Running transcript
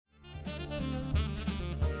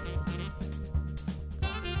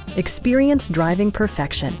Experience driving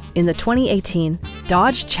perfection in the 2018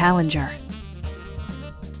 Dodge Challenger.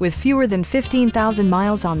 With fewer than 15,000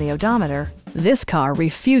 miles on the odometer, this car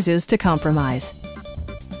refuses to compromise.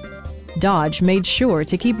 Dodge made sure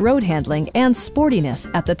to keep road handling and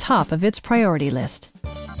sportiness at the top of its priority list.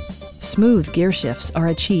 Smooth gear shifts are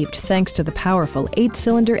achieved thanks to the powerful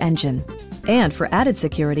 8-cylinder engine. And for added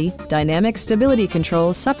security, dynamic stability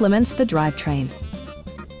control supplements the drivetrain.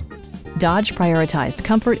 Dodge prioritized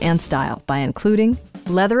comfort and style by including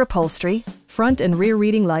leather upholstery, front and rear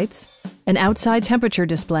reading lights, an outside temperature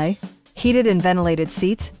display, heated and ventilated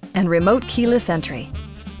seats, and remote keyless entry.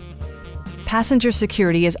 Passenger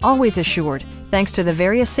security is always assured thanks to the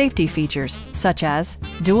various safety features such as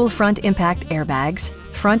dual front impact airbags,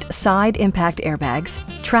 front side impact airbags,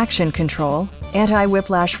 traction control,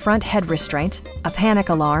 anti-whiplash front head restraints, a panic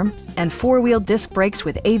alarm, and 4-wheel disc brakes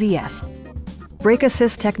with ABS. Brake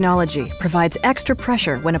Assist technology provides extra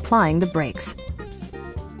pressure when applying the brakes.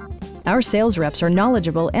 Our sales reps are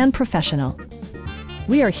knowledgeable and professional.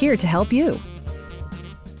 We are here to help you.